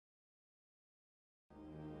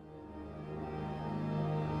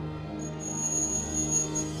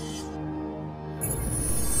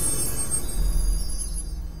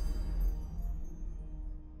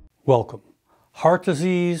Welcome. Heart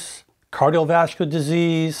disease, cardiovascular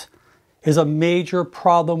disease is a major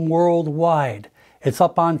problem worldwide. It's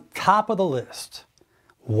up on top of the list.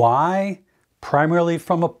 Why? Primarily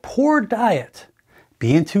from a poor diet,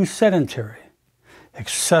 being too sedentary,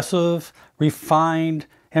 excessive, refined,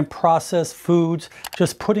 and processed foods,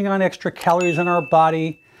 just putting on extra calories in our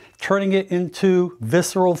body, turning it into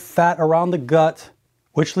visceral fat around the gut,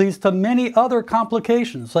 which leads to many other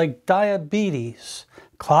complications like diabetes,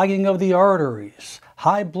 clogging of the arteries,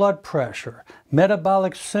 high blood pressure,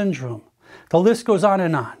 metabolic syndrome. The list goes on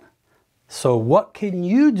and on. So what can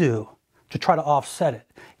you do to try to offset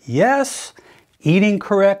it? Yes, eating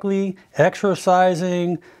correctly,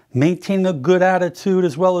 exercising, maintaining a good attitude,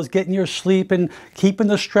 as well as getting your sleep and keeping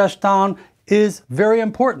the stress down is very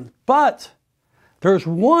important. But there's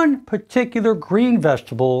one particular green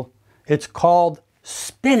vegetable. It's called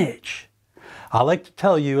spinach. I like to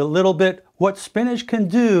tell you a little bit what spinach can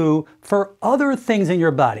do for other things in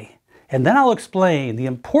your body. And then I'll explain the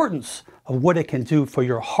importance of what it can do for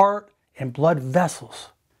your heart and blood vessels.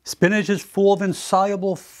 Spinach is full of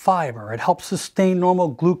insoluble fiber. It helps sustain normal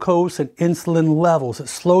glucose and insulin levels. It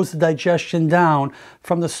slows the digestion down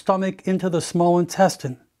from the stomach into the small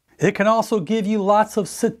intestine. It can also give you lots of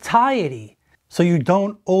satiety so you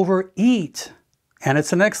don't overeat. And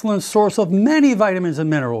it's an excellent source of many vitamins and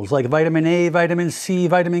minerals like vitamin A, vitamin C,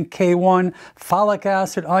 vitamin K1, folic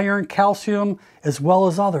acid, iron, calcium, as well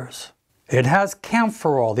as others. It has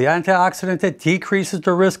camphorol, the antioxidant that decreases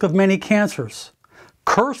the risk of many cancers.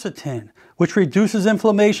 Quercetin, which reduces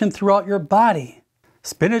inflammation throughout your body.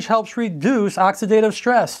 Spinach helps reduce oxidative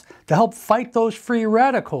stress to help fight those free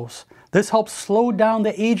radicals. This helps slow down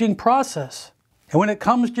the aging process. And when it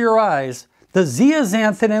comes to your eyes, the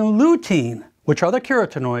zeaxanthin and lutein, which are the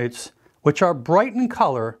carotenoids, which are bright in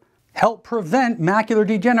color, help prevent macular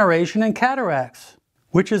degeneration and cataracts,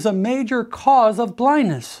 which is a major cause of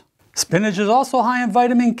blindness. Spinach is also high in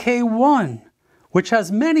vitamin K1, which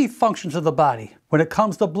has many functions of the body when it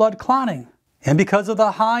comes to blood clotting. And because of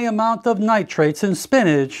the high amount of nitrates in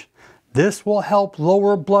spinach, this will help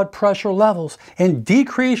lower blood pressure levels and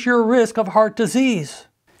decrease your risk of heart disease.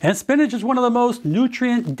 And spinach is one of the most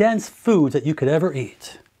nutrient-dense foods that you could ever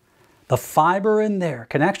eat. The fiber in there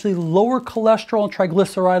can actually lower cholesterol and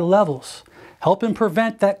triglyceride levels, helping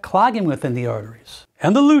prevent that clogging within the arteries.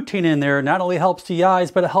 And the lutein in there not only helps the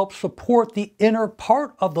eyes, but it helps support the inner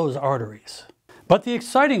part of those arteries. But the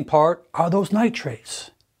exciting part are those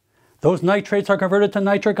nitrates. Those nitrates are converted to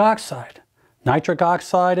nitric oxide. Nitric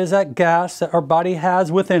oxide is that gas that our body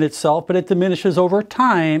has within itself, but it diminishes over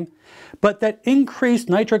time. But that increased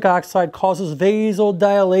nitric oxide causes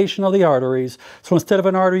vasodilation of the arteries. So instead of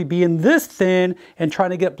an artery being this thin and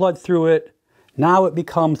trying to get blood through it, now it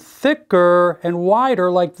becomes thicker and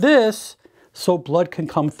wider like this, so blood can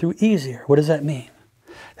come through easier. What does that mean?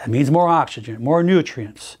 That means more oxygen, more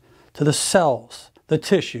nutrients to the cells, the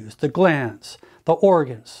tissues, the glands, the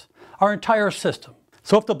organs, our entire system.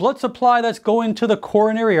 So if the blood supply that's going to the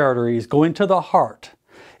coronary arteries, going to the heart,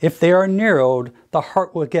 if they are narrowed, the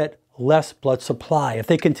heart will get less blood supply. If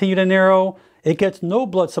they continue to narrow, it gets no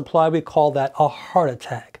blood supply. We call that a heart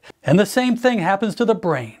attack. And the same thing happens to the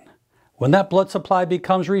brain. When that blood supply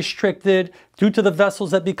becomes restricted due to the vessels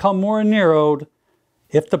that become more narrowed,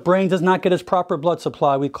 if the brain does not get its proper blood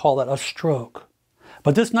supply, we call that a stroke.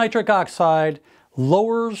 But this nitric oxide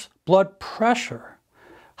lowers blood pressure.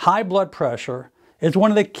 High blood pressure is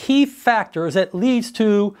one of the key factors that leads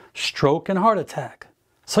to stroke and heart attack.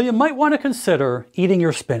 So you might want to consider eating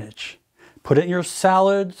your spinach. Put it in your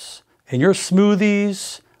salads, in your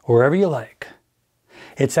smoothies, wherever you like.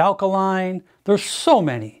 It's alkaline. There's so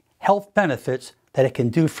many health benefits that it can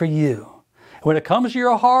do for you. And when it comes to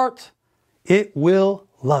your heart, it will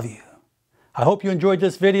love you. I hope you enjoyed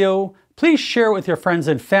this video. Please share it with your friends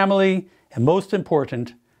and family. And most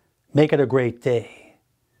important, make it a great day.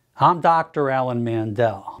 I'm Dr. Alan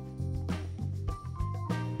Mandell.